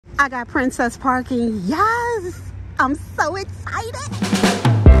I got princess parking. Yes, I'm so excited.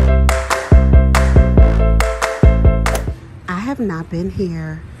 I have not been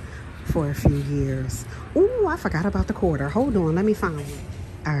here for a few years. Ooh, I forgot about the quarter. Hold on, let me find it.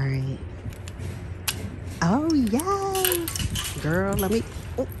 All right. Oh, yes. Girl, let me...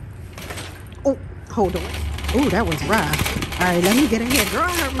 Oh, hold on. Oh, that was rough. All right, let me get in here. Girl, I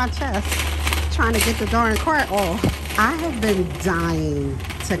hurt my chest trying to get the darn cart off. I have been dying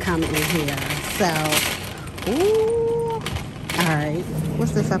to come in here. So, ooh. All right.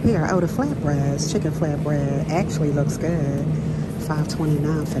 What's this up here? Oh, the flatbreads. Chicken flatbread. Actually looks good.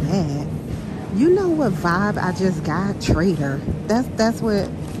 $5.29 for that. You know what vibe I just got? Trader. That's what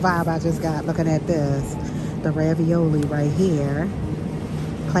vibe I just got looking at this. The ravioli right here.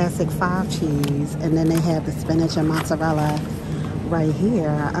 Classic 5 cheese. And then they have the spinach and mozzarella right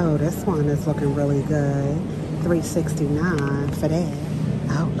here. Oh, this one is looking really good. $3.69 for that.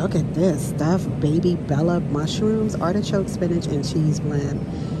 Oh, look at this stuff. Baby Bella mushrooms, artichoke, spinach, and cheese blend.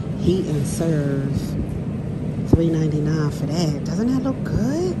 Heat and serve. $3.99 for that. Doesn't that look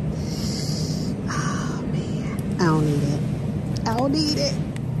good? Oh, man. I don't need it. I don't need it.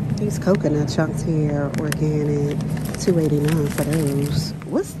 These coconut chunks here, organic. $2.89 for those.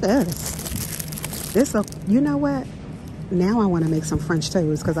 What's this? This look, you know what? Now I want to make some French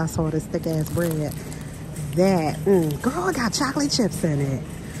toast because I saw this thick ass bread. That, girl, it got chocolate chips in it.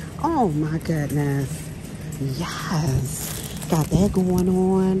 Oh my goodness. Yes. Got that going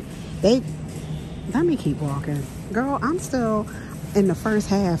on. Let me keep walking. Girl, I'm still in the first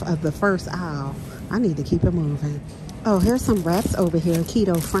half of the first aisle. I need to keep it moving. Oh, here's some wraps over here.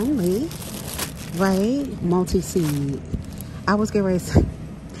 Keto friendly. Right? Multi-seed. I was getting ready to say,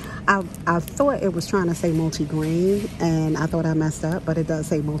 I thought it was trying to say multi-grain, and I thought I messed up, but it does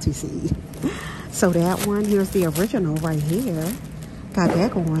say multi-seed. So that one, here's the original right here. Got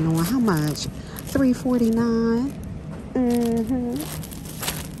that going on. How much? $3.49. And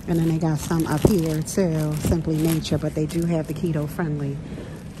then they got some up here too, Simply Nature, but they do have the keto friendly.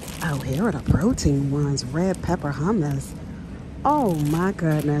 Oh, here are the protein ones. Red pepper hummus. Oh my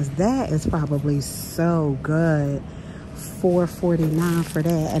goodness, that is probably so good. $4.49 for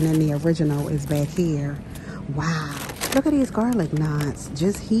that. And then the original is back here. Wow. Look at these garlic knots.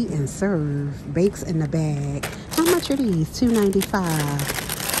 Just heat and serve. Bakes in the bag. How much are these?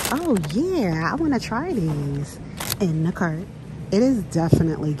 $2.95. Oh yeah, I want to try these. In the cart. It is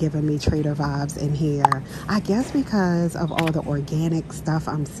definitely giving me trader vibes in here. I guess because of all the organic stuff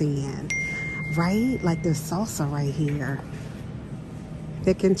I'm seeing. Right? Like this salsa right here.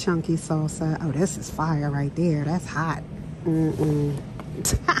 Thick and chunky salsa. Oh, this is fire right there. That's hot.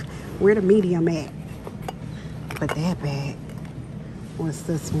 Where the medium at? Put that back. What's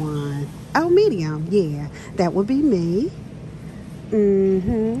this one? Oh, medium. Yeah, that would be me.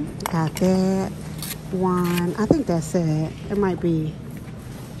 Got that one. I think that's it. It might be.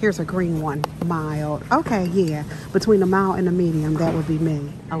 Here's a green one. Mild. Okay, yeah. Between the mild and the medium, that would be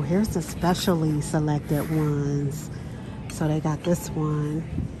me. Oh, here's the specially selected ones. So they got this one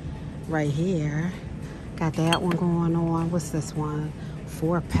right here. Got that one going on. What's this one?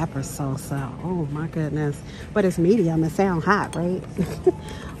 4 pepper salsa. Oh my goodness. But it's medium. It sounds hot, right?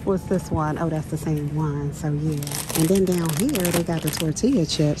 What's this one? Oh, that's the same one. So yeah. And then down here, they got the tortilla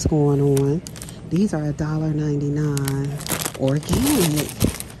chips going on. These are $1.99. Organic.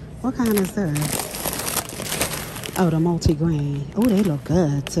 What kind is this? Oh, the multi-grain. Oh, they look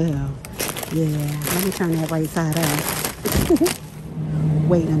good too. Yeah. Let me turn that right side up.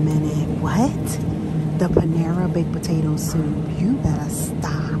 Wait a minute. What? The Panera baked potato soup. You better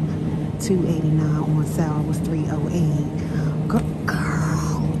stop. $2.89 on sale was $3.08. Girl.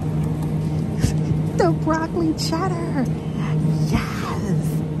 The broccoli cheddar. Yes.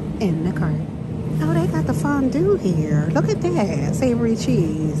 In the cart. Oh, they got the fondue here. Look at that. Savory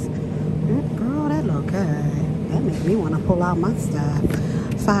cheese. Girl, that look good. That makes me want to pull out my stuff.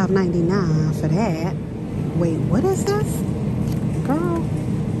 $5.99 for that. Wait, what is this? Girl.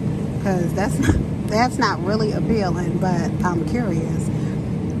 Because that's not really appealing, but I'm curious.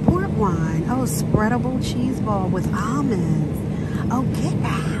 Port wine. Oh, spreadable cheese ball with almonds. Oh, get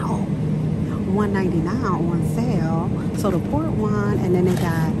out. $1.99 on sale. So the port wine, and then they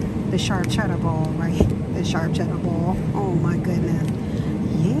got the sharp cheddar ball, right? The sharp cheddar ball. Oh my goodness.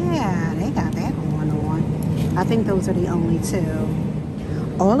 Yeah, they got that going on. I think those are the only two.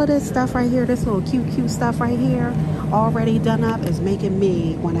 All of this stuff right here, this little cute stuff right here, already done up, is making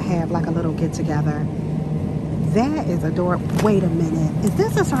me want to have like a little get together. That is adorable. Wait a minute. Is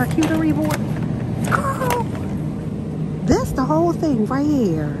this a charcuterie board? Girl, this the whole thing right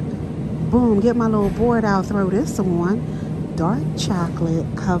here. Boom, get my little board out, throw this on. dark chocolate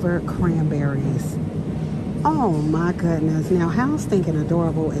covered cranberries. Oh my goodness. Now how stinking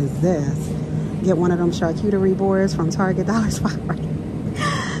adorable is this? Get one of them charcuterie boards from Target Dollar Spot.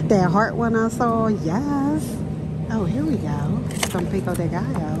 That heart one I saw, yes. Oh, here we go. Some pico de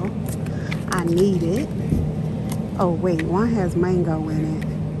gallo. I need it. Oh wait, one has mango in it.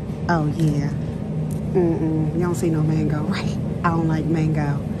 Oh yeah. You don't see no mango, right? I don't like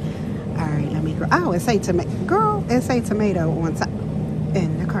mango. All right, let me go. Oh, it say tomato. Girl, it say tomato on top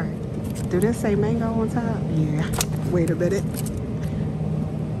in the cart. Do this say mango on top? Yeah. Wait a minute.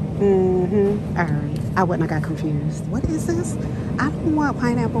 All right. I wouldn't have got confused. What is this? I don't want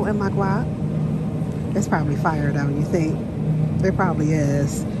pineapple in my guac. It's probably fire though, you think? It probably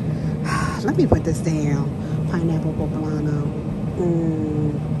is. Let me put this down. Pineapple poblano.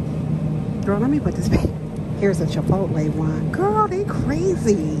 Girl, let me put this back. Here's a Chipotle one. Girl, they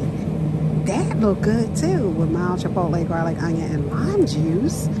crazy. That look good too with mild Chipotle, garlic, onion, and lime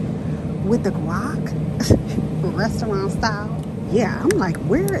juice with the guac. Restaurant style. Yeah, I'm like,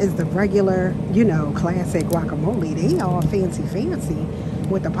 where is the regular, you know, classic guacamole? They all fancy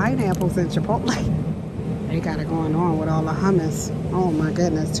with the pineapples and Chipotle. They got it going on with all the hummus. Oh my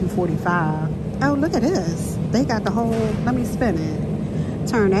goodness, $2.45. Oh, look at this. They got the whole, let me spin it.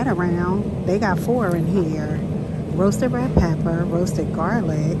 Turn that around. They got 4 in here. Roasted red pepper, roasted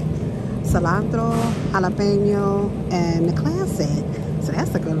garlic, cilantro, jalapeno, and the classic. So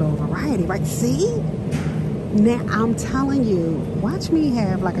that's a good little variety, right? See? Now, I'm telling you, watch me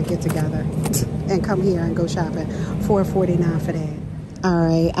have like a get-together and come here and go shopping. $4.49 for that. All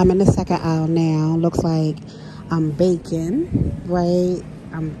right, I'm in the second aisle now. Looks like I'm baking, right?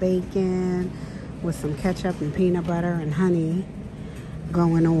 I'm baking with some ketchup and peanut butter and honey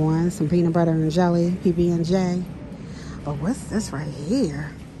going on. Some peanut butter and jelly, PB&J. But what's this right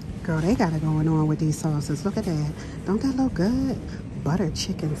here? Girl, they got it going on with these sauces. Look at that. Don't that look good? Butter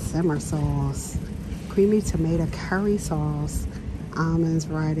chicken simmer sauce. Creamy tomato curry sauce. Almonds,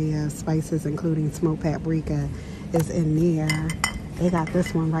 variety of spices, including smoked paprika, is in there. They got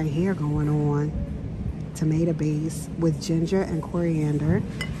this one right here going on. Tomato base with ginger and coriander.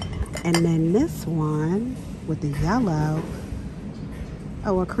 And then this one with the yellow.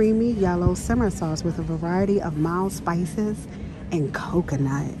 Oh, a creamy yellow simmer sauce with a variety of mild spices and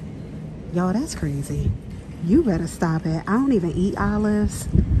coconut. Yo, that's crazy. You better stop it. I don't even eat olives,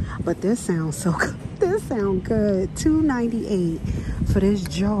 but this sounds so good. This sounds good. $2.98 for this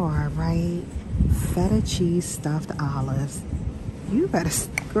jar, right? Feta cheese stuffed olives. You better,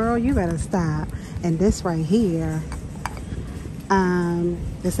 girl, you better stop. And this right here,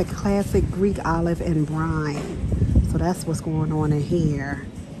 it's a classic Greek olive in brine. So that's what's going on in here.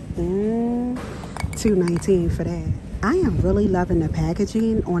 $2.19 for that. I am really loving the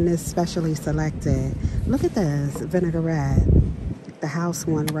packaging on this specially selected. Look at this vinaigrette. The house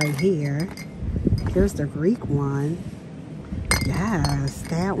one right here. Here's the Greek one. Yes,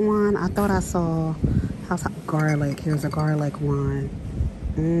 that one. I thought I saw house garlic. Here's a garlic one.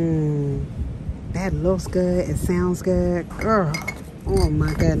 That looks good. It sounds good. Girl, oh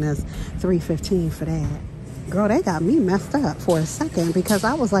my goodness. $3.15 for that. Girl, they got me messed up for a second because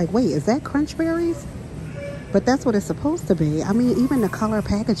I was like, wait, is that crunch berries? But that's what it's supposed to be. I mean, even the color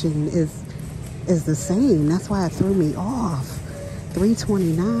packaging is the same. That's why it threw me off.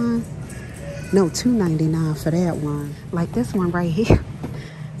 $3.29. No, $2.99 for that one. Like this one right here.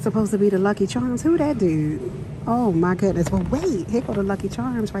 Supposed to be the Lucky Charms. Who that dude? Oh my goodness. But wait, here go the Lucky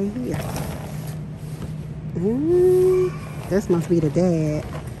Charms right here. This must be the dad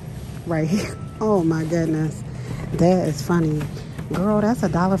right here. Oh my goodness. That is funny. Girl, that's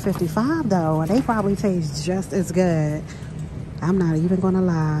 $1.55 though. And they probably taste just as good. I'm not even gonna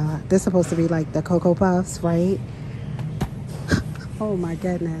lie. This is supposed to be like the Cocoa Puffs, right? Oh my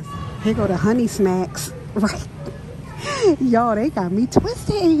goodness. Here go the Honey Smacks, right? Y'all, they got me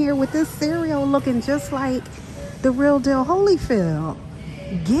twisted in here with this cereal looking just like the real deal Holyfield.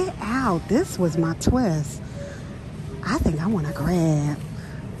 Get out. This was my twist. I think I want to grab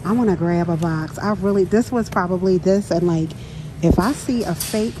a box. This was probably this, and like, if I see a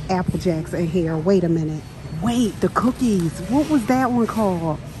fake Apple Jacks in here, wait a minute. Wait, the cookies. What was that one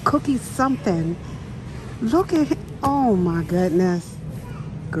called? Cookies something. Look at it. Oh my goodness.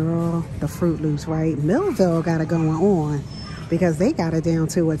 Girl, the Fruit Loops, right? Millville got it going on because they got it down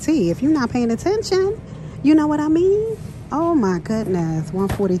to a T. If you're not paying attention, you know what I mean? Oh my goodness.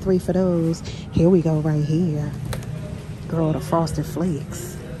 $1.43 for those. Here we go right here. Girl, the Frosted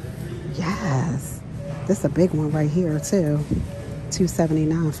Flakes. Yes. This is a big one right here too.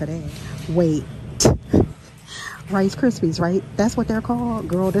 $2.79 for that. Wait. Rice Krispies, right? That's what they're called?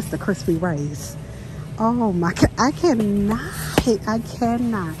 Girl, this is the crispy rice. Oh my God, I cannot.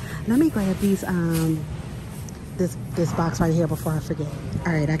 Let me grab these, this box right here before I forget.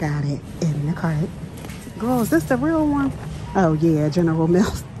 All right, I got it in the cart. Girl, is this the real one? Oh yeah, General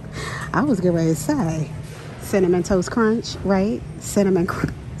Mills. I was getting ready to say Cinnamon Toast Crunch, right? Cinnamon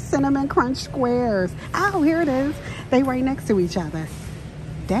Crunch squares. Oh, here it is. They right next to each other.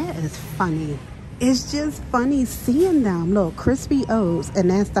 That is funny. It's just funny seeing them. Look, crispy oats,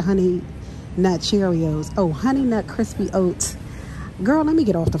 and that's the honey nut Cheerios. Oh, honey nut crispy oats. Girl, let me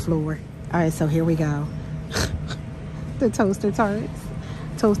get off the floor. All right, so here we go. The toaster tarts.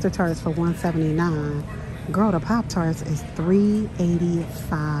 Toaster tarts for $1.79. Girl, the Pop Tarts is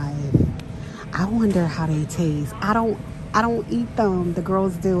 $3.85. I wonder how they taste. I don't eat them. The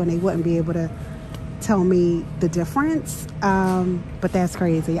girls do, and they wouldn't be able to tell me the difference. But that's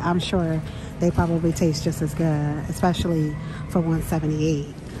crazy. I'm sure they probably taste just as good, especially for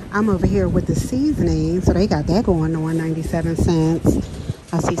 $1.78. I'm over here with the seasoning, so they got that going on, 97 cents.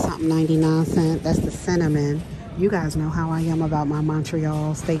 I see something 99 cents. That's the cinnamon. You guys know how I am about my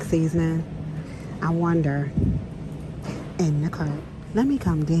Montreal steak seasoning. I wonder. In the cart. Let me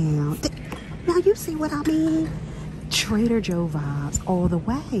come down. Now you see what I mean? Trader Joe vibes all the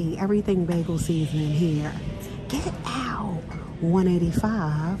way. Everything bagel seasoning here. Get out.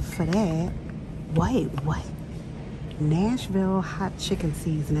 $1.85 for that. Wait, what? Nashville hot chicken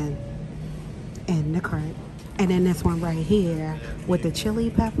seasoning in the cart. And then this one right here with the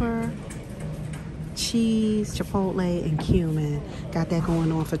chili pepper, cheese, chipotle, and cumin. Got that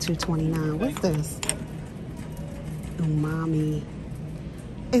going on for $2.29. What's this? Umami.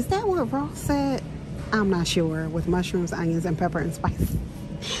 Is that what Ross said? I'm not sure. With mushrooms, onions, and pepper and spice.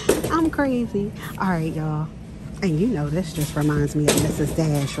 I'm crazy. All right, y'all. And you know this just reminds me of Mrs.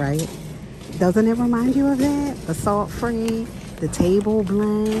 Dash, right? Doesn't it remind you of that? The salt-free, the table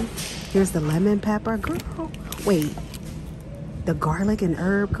blend. Here's the lemon pepper. Girl, wait. The garlic and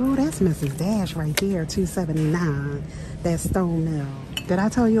herb. Girl, that's Mrs. Dash right there, $2.79. That's Stone Mill. Did I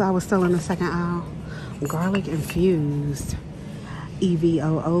tell you I was still in the second aisle? Garlic infused.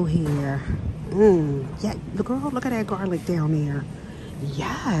 EVOO here. Yeah, girl, look at that garlic down there.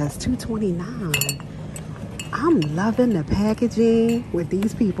 Yes, $2.29. I'm loving the packaging with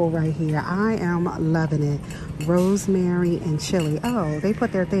these people right here. I am loving it. Rosemary and chili. Oh, they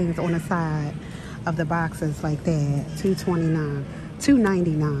put their things on the side of the boxes like that. $2.29.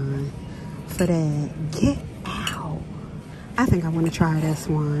 $2.99 for that. Get out. I think I want to try this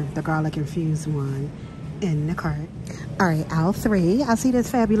one, the garlic infused one, in the cart. All right, aisle 3. I see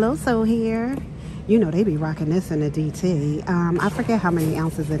this Fabuloso here. You know they be rocking this in the DT. I forget how many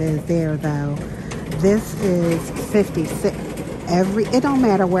ounces it is there though. This is 56. It don't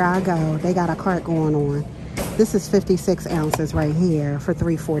matter where I go, they got a cart going on. This is 56 ounces right here for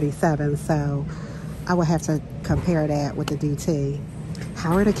 $3.47. So I would have to compare that with the DT.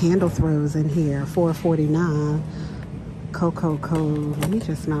 How are the candle throws in here? $4.49. Cocoa Cove. Let me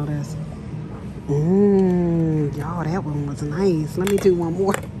just smell this. Y'all, that one was nice. Let me do one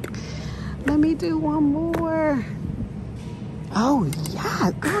more. Let me do one more. Oh, yeah.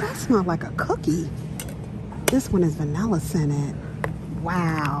 Girl, that smells like a cookie. This one is vanilla scented.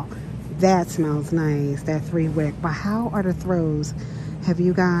 Wow. That smells nice. That 3-wick. But how are the throws? Have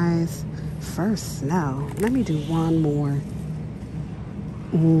you guys... First snow. Let me do one more.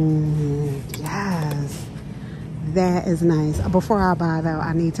 Yes. That is nice. Before I buy though,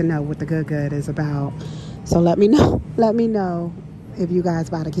 I need to know what the good is about. So let me know. Let me know if you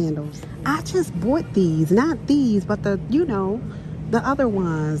guys buy the candles. I just bought these. Not these, but the, you know, the other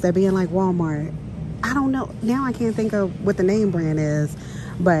ones that be in like Walmart. I don't know. Now I can't think of what the name brand is,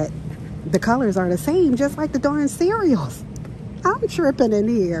 but the colors are the same, just like the darn cereals. I'm tripping in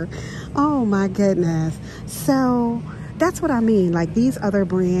here. Oh my goodness. So that's what I mean. Like these other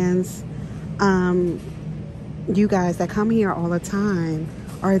brands, you guys that come here all the time,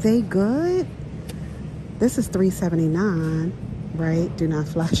 are they good? This is $3.79, right? Do not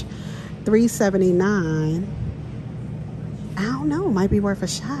flush. $3.79. I don't know. Might be worth a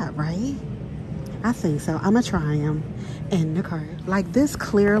shot, right? I think so. I'm gonna try them in the cart. Like this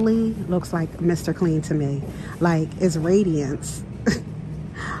clearly looks like Mr. Clean to me. Like it's Radiance.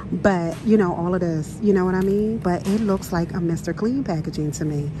 But you know, all of this, you know what I mean? But it looks like a Mr. Clean packaging to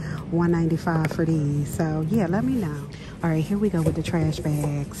me. $1.95 for these. So yeah, let me know. All right, here we go with the trash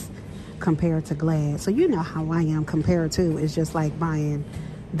bags compared to Glad. So you know how I am compared to. It's just like buying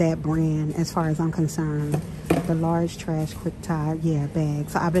that brand as far as I'm concerned. The large trash quick tie, yeah,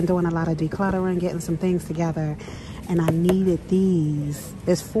 bags. So I've been doing a lot of decluttering, getting some things together, and I needed these.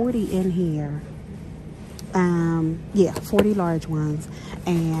 There's 40 in here. Yeah, 40 large ones.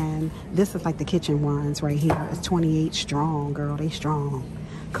 And this is like the kitchen ones right here. It's 28 strong, girl. They strong.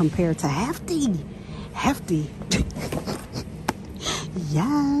 Compared to hefty.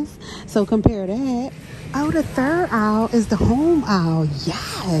 Yes. So compare that. Oh, the third aisle is the home aisle.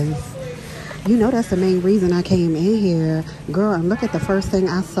 Yes. You know that's the main reason I came in here. Girl, and look at the first thing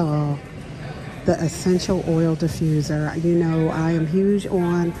I saw. The essential oil diffuser. You know, I am huge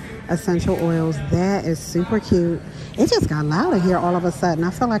on essential oils. That is super cute. It just got loud in here all of a sudden. I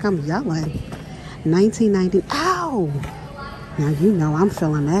feel like I'm yelling. 1990. Ow! Now you know I'm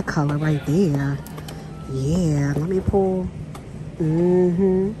feeling that color right there. Yeah, let me pull.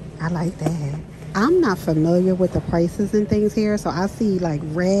 I like that. I'm not familiar with the prices and things here, so I see like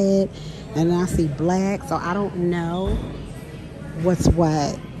red and then I see black, so I don't know what's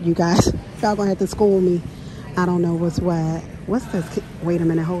what. You guys, y'all gonna have to school me. I don't know what's what. What's this? Wait a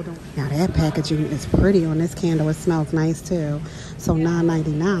minute, hold on. Now that packaging is pretty on this candle. It smells nice too. So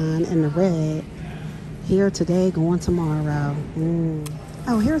 $9.99 in the red. Here today, going tomorrow.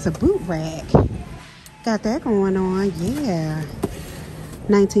 Oh, here's a boot rack. Got that going on, yeah.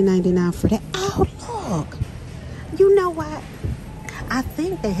 $19.99 for that. Oh, look. You know what? I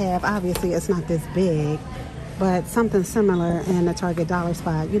think they have, obviously it's not this big, but something similar in the Target dollar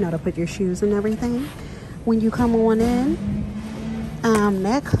spot, you know, to put your shoes and everything. When you come on in,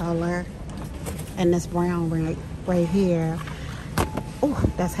 that color and this brown right here. Oh,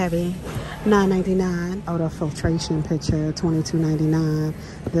 that's heavy. $9.99. Oh, the filtration pitcher, $22.99.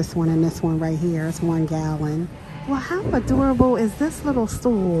 This one and this one right here is 1 gallon. Well, how adorable is this little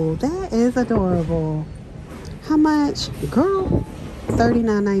stool? That is adorable. How much? Girl,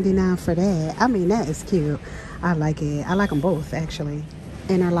 $39.99 for that. I mean, that is cute. I like it. I like them both, actually.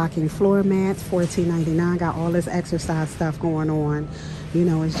 Interlocking floor mats, $14.99. Got all this exercise stuff going on. You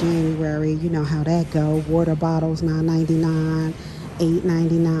know, it's January. You know how that go. Water bottles, $9.99.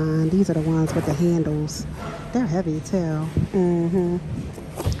 $8.99. These are the ones with the handles. They're heavy, too.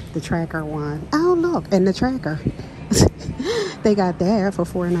 The tracker one. Oh, look. And the tracker. They got that for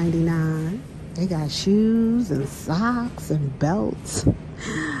 $4.99. They got shoes and socks and belts.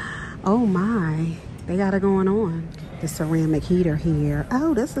 Oh, my. They got it going on. The ceramic heater here.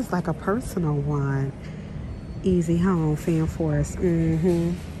 Oh, this is like a personal one. Easy Home Fan Force.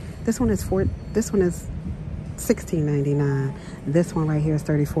 This one is $16.99. This one right here is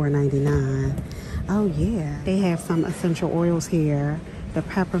 $34.99. Oh yeah, they have some essential oils here. The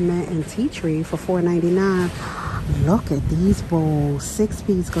peppermint and tea tree for $4.99. Look at these bowls.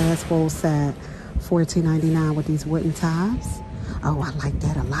 6-piece glass bowl set, $14.99 with these wooden tops. Oh, I like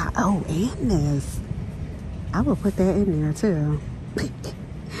that a lot. Oh, and this. I will put that in there too.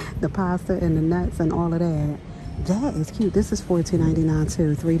 The pasta and the nuts and all of that. That is cute. This is $14.99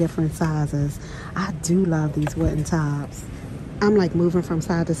 too. 3 different sizes. I do love these wooden tops. I'm like moving from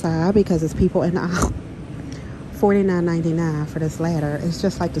side to side because it's people in the aisle. $49.99 for this ladder. It's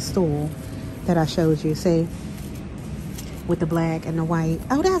just like the stool that I showed you. See? With the black and the white.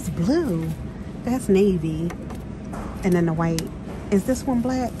 Oh, that's blue. That's navy. And then the white. Is this one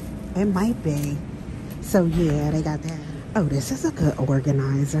black? It might be. So yeah, they got that. Oh, this is a good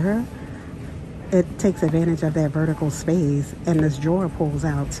organizer. It takes advantage of that vertical space, and this drawer pulls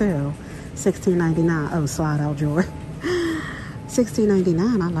out too. $16.99. Oh, slide out drawer.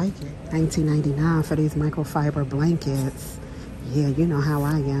 $16.99. I like it. $19.99 for these microfiber blankets. Yeah, you know how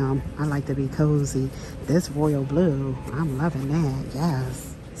I am. I like to be cozy. This royal blue, I'm loving that.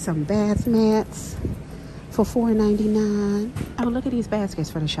 Yes. Some bath mats for $4.99. Oh, look at these baskets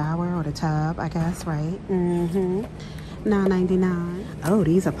for the shower or the tub, I guess, right? $9.99. Oh,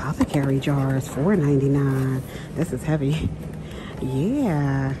 these apothecary jars, $4.99. This is heavy.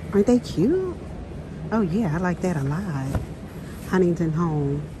 Yeah. Aren't they cute? Oh, yeah, I like that a lot. Huntingdon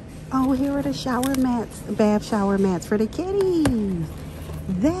Home. Oh, here are the shower mats, bath shower mats for the kitties.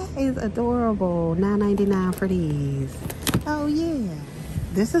 That is adorable. $9.99 for these. Oh, yeah.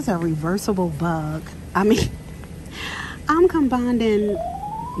 This is a reversible bug. I mean, I'm combining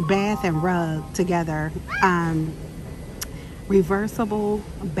bath and rug together. Reversible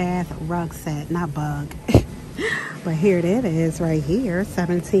bath rug set, not bug. But here it is right here,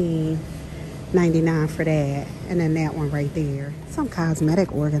 $17.99 for that. And then that one right there. Some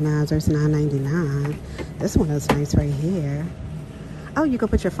cosmetic organizers, $9.99. This one is nice right here. Oh, you can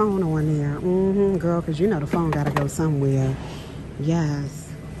put your phone on there. Girl, because you know the phone got to go somewhere. Yes.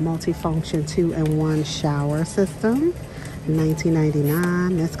 Multifunction 2-in-1 shower system.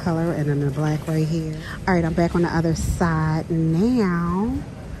 $19.99. This color, and then the black right here. All right, I'm back on the other side now.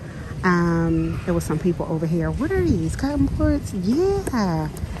 There was some people over here. What are these? Cotton boards? Yeah.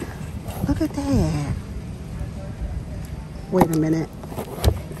 Look at that. Wait a minute.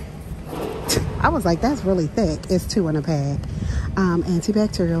 I was like, that's really thick. It's 2 in a pack.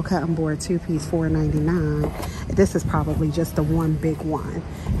 Antibacterial cotton board 2-piece, $4.99. This is probably just the one big one.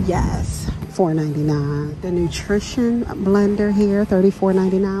 Yes, $4.99. The nutrition blender here,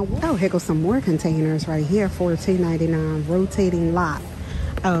 $34.99. Oh, here goes some more containers right here, $14.99. Rotating lock.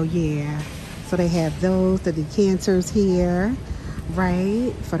 Oh yeah. So they have those, the decanters here,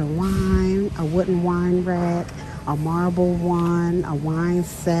 right? For the wine, a wooden wine rack, a marble one, a wine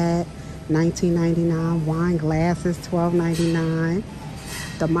set, $19.99. Wine glasses, $12.99.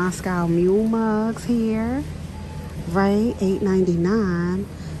 The Moscow Mule mugs here, right? $8.99.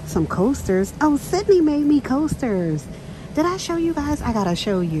 Some coasters. Oh, Sydney made me coasters. Did I show you guys? I gotta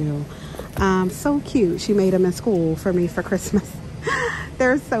show you. So cute. She made them in school for me for Christmas.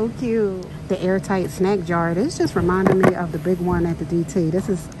 They're so cute. The airtight snack jar. This just reminded me of the big one at the DT. This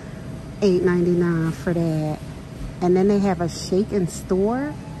is $8.99 for that. And then they have a shake and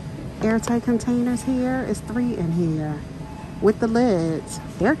store airtight containers here. It's 3 in here with the lids.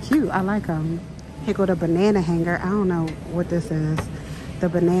 They're cute. I like them. Here go the banana hanger. I don't know what this is. The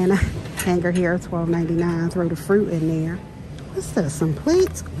banana hanger here, $12.99. Throw the fruit in there. What's this? Some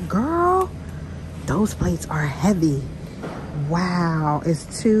plates? Girl, those plates are heavy. Wow, it's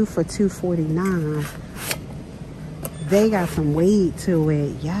 2 for $2.49. They got some weight to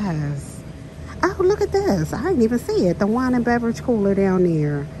it. Yes. Oh, look at this. I didn't even see it. The wine and beverage cooler down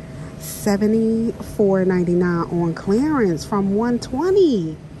there. $74.99 on clearance from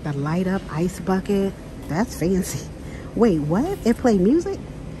 $120. The light up ice bucket. That's fancy. Wait, what? It play music?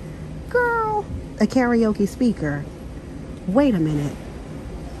 Girl, a karaoke speaker. Wait a minute.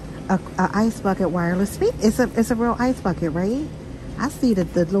 A ice bucket wireless speaker. It's a real ice bucket, right? I see the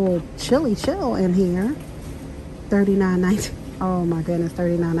little chili chill in here. $39.90. Oh my goodness,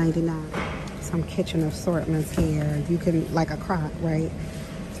 $39.99. Some kitchen assortments here. You can, like a crock, right?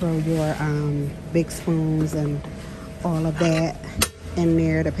 Throw your big spoons and all of that in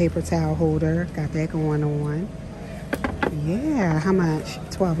there. The paper towel holder, got that going on. Yeah, how much?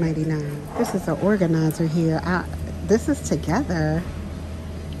 $12.99. This is an organizer here. This is together.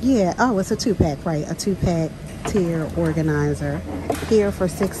 Yeah, oh, it's a 2-pack, right? A 2-pack tier organizer here for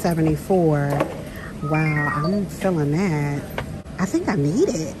 $6.74. Wow, I'm feeling that. I think I need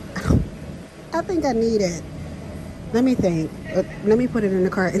it. I think I need it. Let me think. Let me put it in the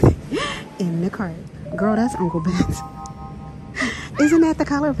cart. In the cart. Girl, that's Uncle Ben's. Isn't that the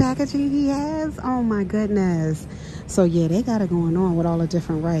color packaging he has? Oh my goodness. So yeah, they got it going on with all the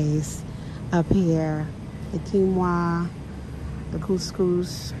different rice up here. The quinoa, the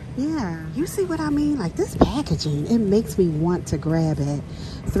couscous. Yeah, you see what I mean? Like this packaging, it makes me want to grab it.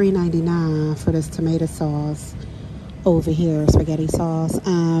 $3.99 for this tomato sauce over here, spaghetti sauce.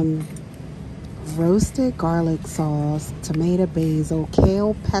 Roasted garlic sauce, tomato basil,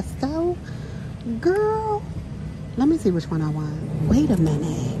 kale pesto. Girl, let me see which one I want. Wait a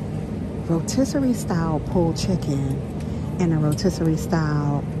minute. Rotisserie style pulled chicken and a rotisserie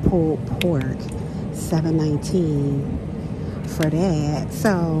style pulled pork. $7.19 for that.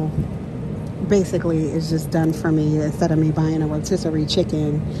 So basically it's just done for me. Instead of me buying a rotisserie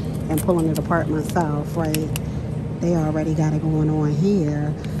chicken and pulling it apart myself, right? They already got it going on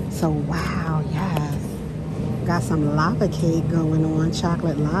here. So wow, yes. Got some lava cake going on,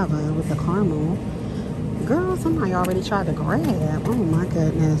 chocolate lava with the caramel. Girl, somebody already tried to grab. Oh my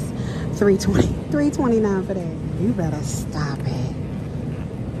goodness. $3.29 for that. You better stop it.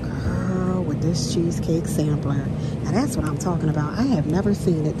 Girl, with this cheesecake sampler. Now that's what I'm talking about. I have never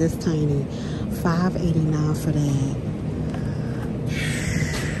seen it this tiny. $5.89 for that.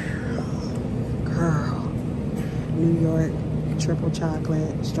 Girl. New York triple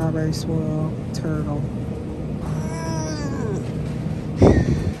chocolate, strawberry swirl, turtle.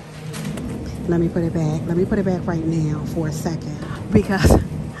 Let me put it back. Let me put it back right now for a second. Because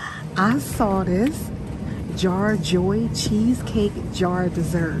I saw this Jar Joy cheesecake jar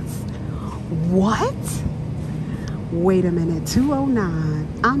desserts. What? Wait a minute, $2.09.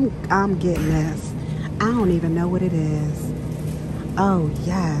 I'm getting this. I don't even know what it is. Oh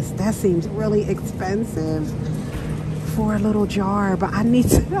yes, that seems really expensive for a little jar, but I need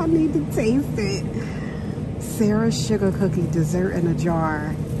to taste it. Sarah's sugar cookie dessert in a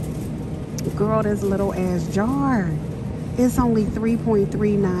jar. Girl, this little ass jar. It's only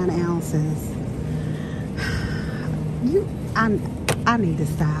 3.39 ounces. I need to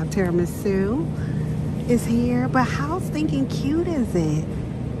stop. Tiramisu is here, but how stinking cute is it?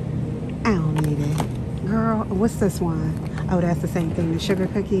 I don't need it. Girl, what's this one? Oh, that's the same thing, the sugar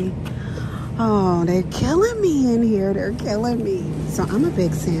cookie. Oh, they're killing me in here. They're killing me. So I'm a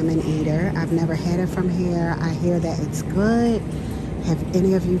big salmon eater. I've never had it from here. I hear that it's good. Have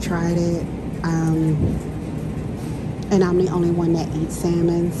any of you tried it? And I'm the only one that eats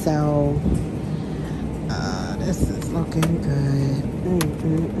salmon, so this is looking good.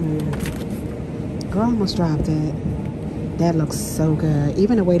 Girl, almost dropped it. That looks so good.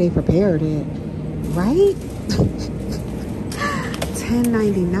 Even the way they prepared it, right?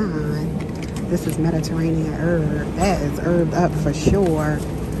 $10.99. This is Mediterranean herb. That is herbed up for sure.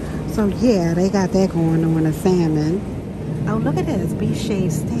 So yeah, they got that going on, the salmon. Oh, look at this beef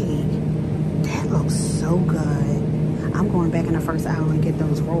shaved steak. That looks so good. I'm going back in the first hour and get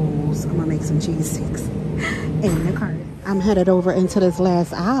those rolls. I'm gonna make some cheese sticks in the cart. I'm headed over into this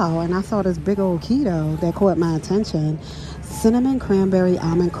last aisle and I saw this big old keto that caught my attention. Cinnamon cranberry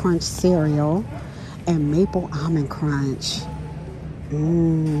almond crunch cereal and maple almond crunch.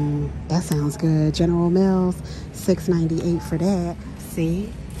 That sounds good. General Mills, $6.98 for that. See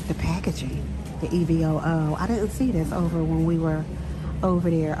the packaging, the EVOO. I didn't see this over when we were over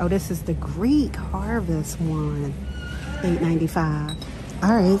there. Oh, this is the Greek Harvest one, $8.95.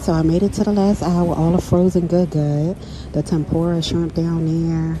 All right, so I made it to the last aisle with all the frozen good. The tempura shrimp down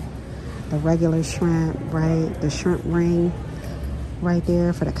there, the regular shrimp, right? The shrimp ring right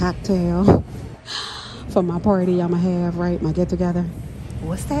there for the cocktail. For my party I'm gonna have, right? My get together.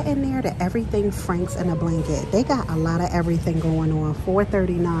 What's that in there? The everything Frank's in a blanket. They got a lot of everything going on.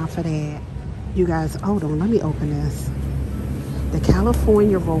 $4.39 for that. You guys, hold on, let me open this. The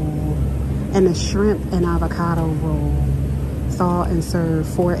California roll and the shrimp and avocado roll. Salt and serve,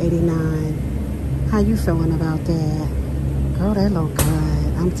 $4.89. How you feeling about that? Girl, that look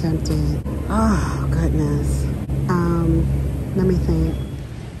good. I'm tempted. Oh, goodness. Let me think.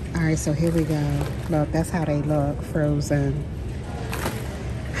 All right, so here we go. Look, that's how they look, frozen.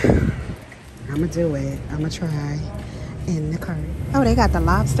 I'm gonna do it. I'm gonna try in the cart. Oh, they got the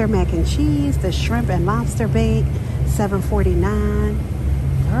lobster mac and cheese, the shrimp and lobster bake, $7.49.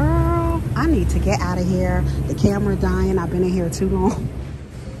 Girl, I need to get out of here. The camera dying. I've been in here too long.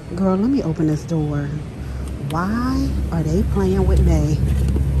 Girl, let me open this door. Why are they playing with me?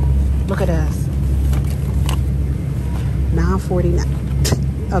 Look at us. $9.49.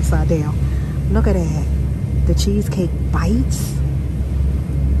 Upside down. Look at that. The cheesecake bites.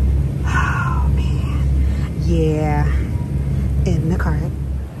 Oh, man. Yeah. In the cart.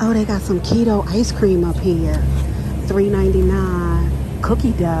 Oh, they got some keto ice cream up here. $3.99.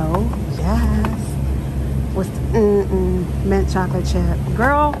 Cookie dough. Yes. What's mint chocolate chip.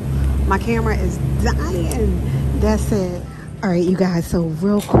 Girl, my camera is dying. That's it. All right, you guys. So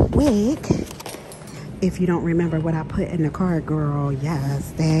real quick, if you don't remember what I put in the cart, girl,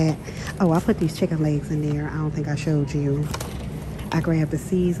 yes, that. Oh, I put these chicken legs in there. I don't think I showed you. I grabbed the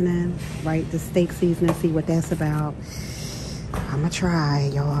seasoning, right? The steak seasoning, see what that's about. I'm gonna try,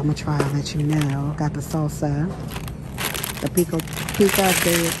 y'all. I'm gonna try and let you know. Got the salsa, the pico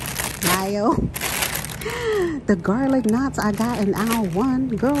de gallo, the garlic knots I got in aisle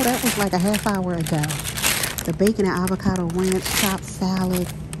 1. Girl, that was like a half hour ago. The bacon and avocado ranch chopped salad.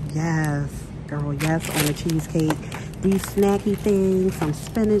 Yes. Girl, yes, on the cheesecake. These snacky things, some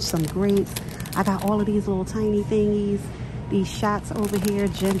spinach, some grapes. I got all of these little tiny thingies. These shots over here,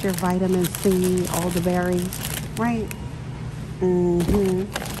 ginger, vitamin C, elderberry, right?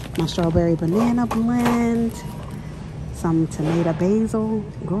 My strawberry banana blend. Some tomato basil.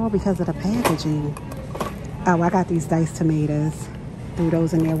 Girl, because of the packaging. Oh, I got these diced tomatoes. Threw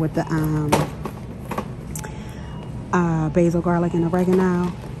those in there with the basil, garlic, and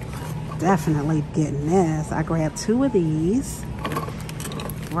oregano. Definitely getting this. I grabbed 2 of these,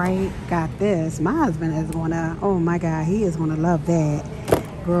 right? Got this. My husband is gonna, oh my God, he is gonna love that.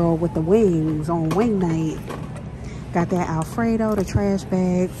 Girl, with the wings on wing night. Got that Alfredo, the trash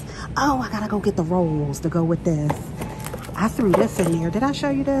bags. Oh, I gotta go get the rolls to go with this. I threw this in there. Did I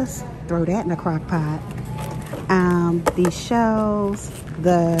show you this? Throw that in the crock pot. These shells,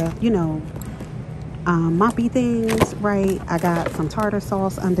 the, you know, moppy things, right? I got some tartar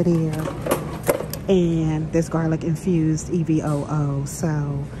sauce under there and this garlic infused EVOO.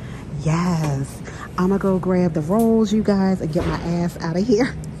 So yes, I'm gonna go grab the rolls, you guys, and get my ass out of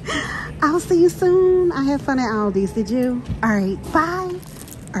here. I'll see you soon. I had fun at Aldi's. Did you? All right, bye.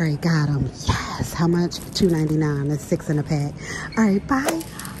 All right, got them. Yes. How much? $2.99. That's 6 in a pack. All right, bye.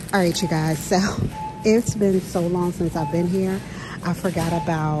 All right, you guys. So it's been so long since I've been here. I forgot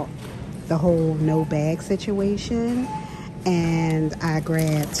about the whole no bag situation, and I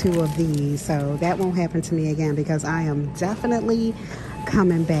grabbed 2 of these. So that won't happen to me again because I am definitely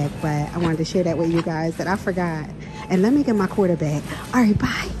coming back. But I wanted to share that with you guys that I forgot. And let me get my quarterback. All right,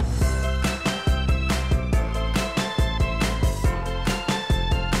 bye.